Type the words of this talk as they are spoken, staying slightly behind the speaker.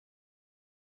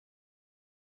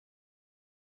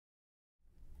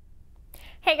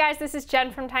Hey guys, this is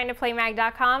Jen from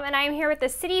TimeToPlayMag.com, and I am here with the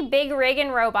City Big Rig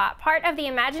and Robot, part of the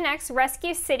Imaginext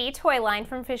Rescue City toy line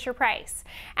from Fisher-Price.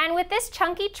 And with this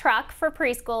chunky truck for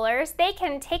preschoolers, they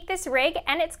can take this rig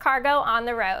and its cargo on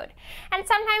the road. And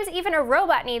sometimes even a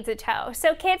robot needs a tow,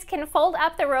 so kids can fold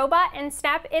up the robot and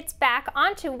snap its back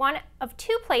onto one of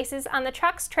two places on the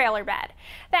truck's trailer bed.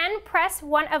 Then press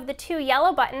one of the two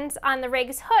yellow buttons on the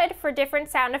rig's hood for different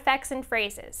sound effects and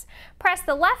phrases. Press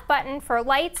the left button for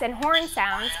lights and horn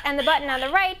sounds, and the button on the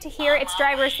right to hear its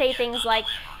driver say things like,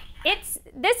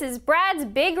 "This is Brad's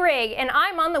big rig and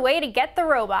I'm on the way to get the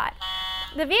robot."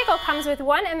 The vehicle comes with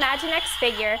one Imaginext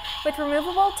figure with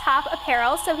removable top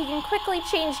apparel so he can quickly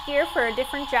change gear for a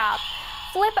different job.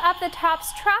 Flip up the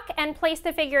top's truck and place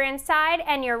the figure inside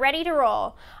and you're ready to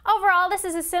roll. Overall, this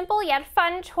is a simple yet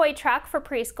fun toy truck for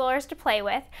preschoolers to play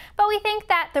with, but we think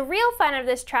that the real fun of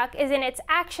this truck is in its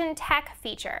action tech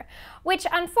feature, which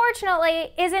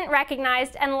unfortunately isn't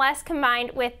recognized unless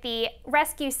combined with the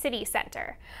Rescue City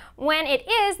Center. When it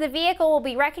is, the vehicle will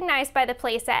be recognized by the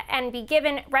playset and be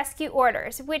given rescue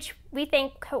orders, which we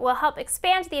think will help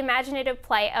expand the imaginative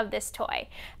play of this toy.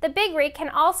 The Big Rig can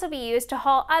also be used to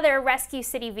haul other Rescue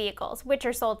City vehicles, which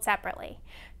are sold separately.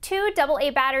 2 AA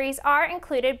batteries are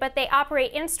included, but they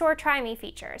operate in-store Try Me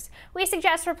features. We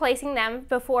suggest replacing them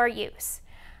before use.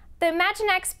 The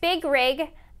Imaginext Big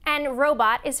Rig and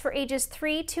Robot is for ages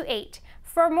 3 to 8.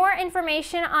 For more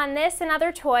information on this and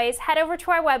other toys, head over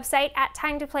to our website at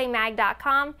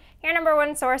TimeToPlayMag.com, your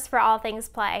 #1 source for all things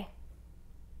play.